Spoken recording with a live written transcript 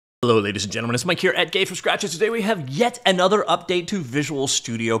Hello ladies and gentlemen, it's Mike here at Gamefromscratch, and today we have yet another update to Visual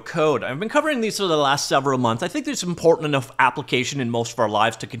Studio Code. I've been covering these for the last several months. I think there's important enough application in most of our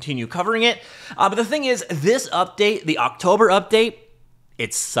lives to continue covering it. But the thing is, this update, the October update,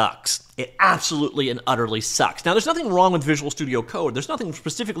 it sucks. It absolutely and utterly sucks. Now, there's nothing wrong with Visual Studio Code. There's nothing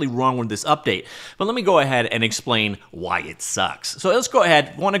specifically wrong with this update. But let me go ahead and explain why it sucks. So let's go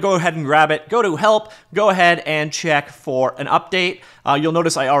ahead. Want to go ahead and grab it. Go to Help. Go ahead and check for an update. You'll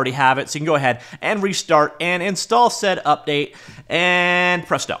notice I already have it. So you can go ahead and restart and install said update. And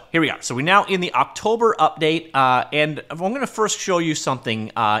presto. Here we are. So we're now in the October update. And I'm going to first show you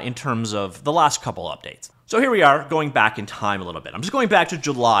something in terms of the last couple updates. So here we are, going back in time a little bit. I'm just going back to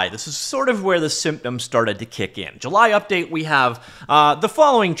July. This is sort of where the symptoms started to kick in. July update, we have the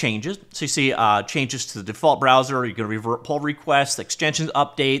following changes. So you see changes to the default browser. You can revert pull requests, extensions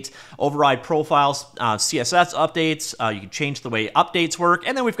updates, override profiles, CSS updates. You can change the way updates work.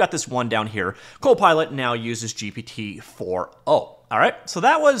 And then we've got this one down here. Copilot now uses GPT-4o. All right, so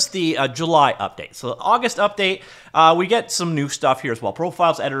that was the July update. So the August update, we get some new stuff here as well.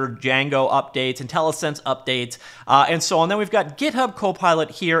 Profiles editor, Django updates, IntelliSense updates, and so on. Then we've got GitHub Copilot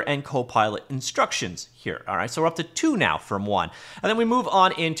here and Copilot instructions here. All right, so we're up to 2 now from 1. And then we move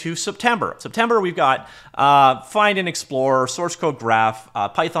on into September. September, we've got Find and Explore, Source Code Graph,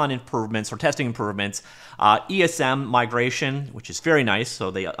 Python improvements or testing improvements, ESM migration, which is very nice.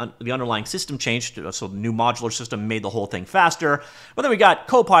 So the underlying system changed, so the new modular system made the whole thing faster. But then we got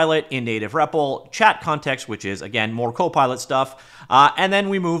Copilot in native REPL, chat context, which is, again, more Copilot stuff. And then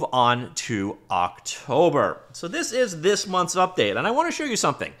we move on to October. So this is this month's update. And I want to show you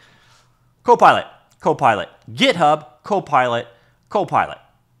something. Copilot, Copilot, GitHub, Copilot, Copilot.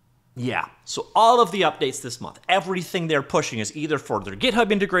 Yeah, so all of the updates this month, everything they're pushing is either for their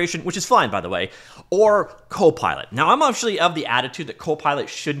GitHub integration, which is fine, by the way, or Copilot. Now, I'm actually of the attitude that Copilot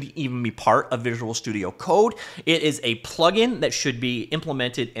shouldn't even be part of Visual Studio Code. It is a plugin that should be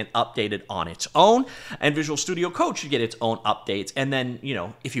implemented and updated on its own, and Visual Studio Code should get its own updates. And then, you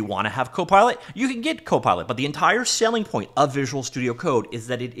know, if you want to have Copilot, you can get Copilot. But the entire selling point of Visual Studio Code is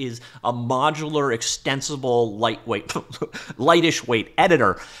that it is a modular, extensible, lightweight, lightish weight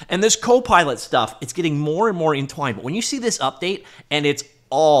editor. And this Copilot stuff, it's getting more and more entwined. But when you see this update and it's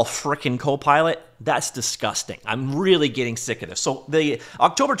all frickin' Copilot, that's disgusting. I'm really getting sick of this. So the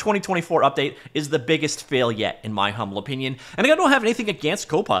October 2024 update is the biggest fail yet, in my humble opinion. And I don't have anything against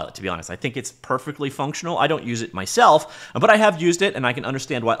Copilot, to be honest. I think it's perfectly functional. I don't use it myself, but I have used it, and I can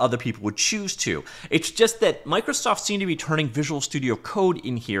understand why other people would choose to. It's just that Microsoft seemed to be turning Visual Studio Code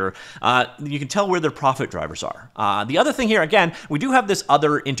in here. You can tell where their profit drivers are. The other thing here, again, we do have this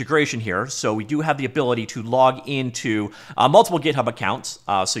other integration here. So we do have the ability to log into multiple GitHub accounts.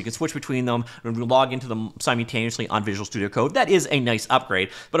 So you can switch between them and log into them simultaneously on Visual Studio Code. That is a nice upgrade,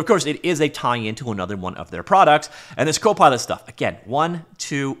 but of course it is a tie-in to another one of their products. And this Copilot stuff, again, 1,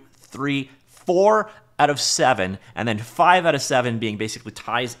 2, 3, 4 out of 7, and then 5 out of 7 being basically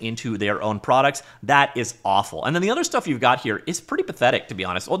ties into their own products. That is awful. And then the other stuff you've got here is pretty pathetic, to be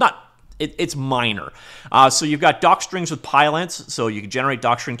honest. Well, it's minor. So you've got doc strings with pylons, so you can generate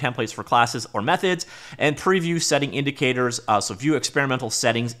docstring templates for classes or methods, and preview setting indicators, so view experimental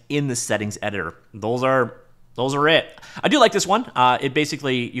settings in the settings editor. Those are it. I do like this one. It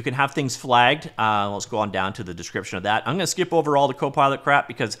basically, you can have things flagged. Let's go on down to the description of that. I'm going to skip over all the Copilot crap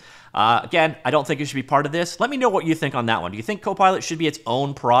because, again, I don't think it should be part of this. Let me know what you think on that one. Do you think Copilot should be its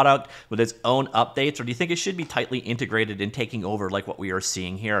own product with its own updates, or do you think it should be tightly integrated and taking over like what we are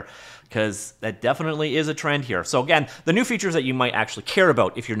seeing here? Because that definitely is a trend here. So again, the new features that you might actually care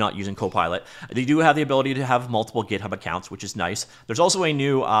about if you're not using Copilot, they do have the ability to have multiple GitHub accounts, which is nice. There's also a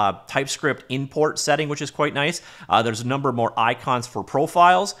new TypeScript import setting, which is quite nice. There's a number more icons for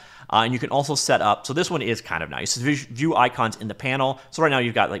profiles. And you can also set up, so this one is kind of nice, view icons in the panel. So right now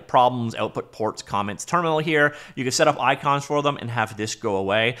you've got like problems, output ports, comments, terminal here. You can set up icons for them and have this go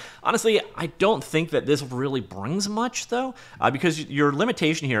away. Honestly, I don't think that this really brings much though, because your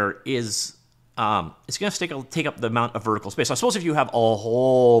limitation here is it's going to take up the amount of vertical space. So I suppose if you have a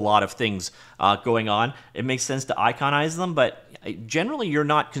whole lot of things going on, it makes sense to iconize them, but generally you're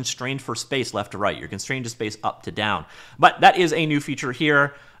not constrained for space left to right. You're constrained to space up to down. But that is a new feature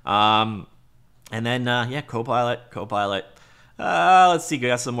here. And then, yeah, Copilot. Let's see, we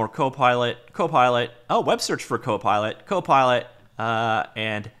got some more Copilot. Oh, web search for Copilot,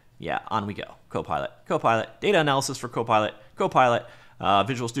 and yeah, on we go. Copilot, data analysis for Copilot,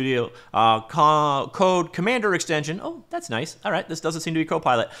 Visual Studio Code Commander extension. Oh, that's nice. All right, this doesn't seem to be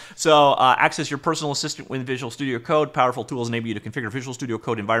Copilot. So access your personal assistant with Visual Studio Code. Powerful tools enable you to configure Visual Studio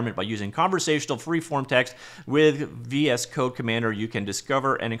Code environment by using conversational free-form text. With VS Code Commander, you can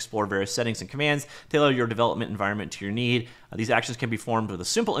discover and explore various settings and commands, tailor your development environment to your need. These actions can be formed with a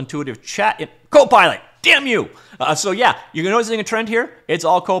simple, intuitive chat in Copilot. Damn you! So yeah, you're noticing a trend here. It's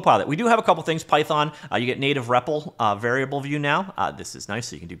all Copilot. We do have a couple things. Python, you get native REPL variable view now. This is nice,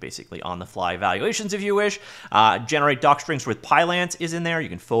 so you can do basically on-the-fly evaluations if you wish. Generate doc strings with Pylance is in there. You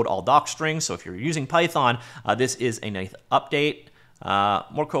can fold all doc strings. So if you're using Python, this is a nice update.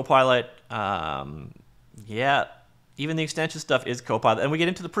 More Copilot. Yeah. Even the extension stuff is Copilot. And we get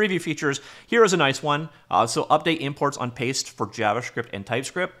into the preview features. Here is a nice one. So update imports on paste for JavaScript and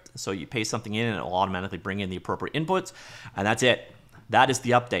TypeScript. So you paste something in and it will automatically bring in the appropriate inputs. And that's it. That is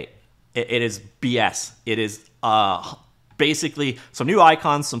the update. It is BS. It is basically some new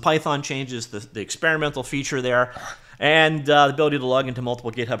icons, some Python changes, the experimental feature there, and the ability to log into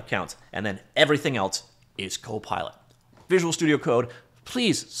multiple GitHub accounts. And then everything else is Copilot. Visual Studio Code,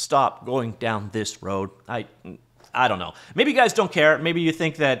 please stop going down this road. I don't know. Maybe you guys don't care. Maybe you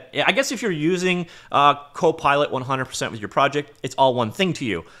think that, I guess if you're using Copilot 100% with your project, it's all one thing to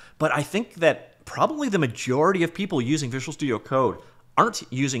you. But I think that probably the majority of people using Visual Studio Code aren't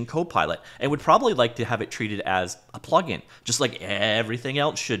using Copilot and would probably like to have it treated as a plugin, just like everything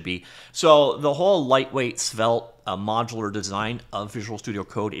else should be. So the whole lightweight, svelte, modular design of Visual Studio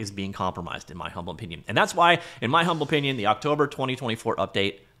Code is being compromised, in my humble opinion. And that's why, in my humble opinion, the October 2024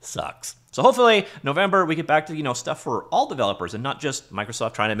 update sucks. So hopefully, November, we get back to, stuff for all developers and not just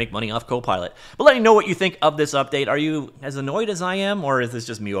Microsoft trying to make money off Copilot. But let me know what you think of this update. Are you as annoyed as I am, or is this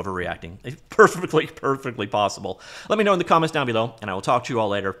just me overreacting? It's perfectly possible. Let me know in the comments down below, and I will talk to you all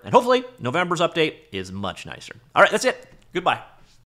later. And hopefully, November's update is much nicer. All right, that's it. Goodbye.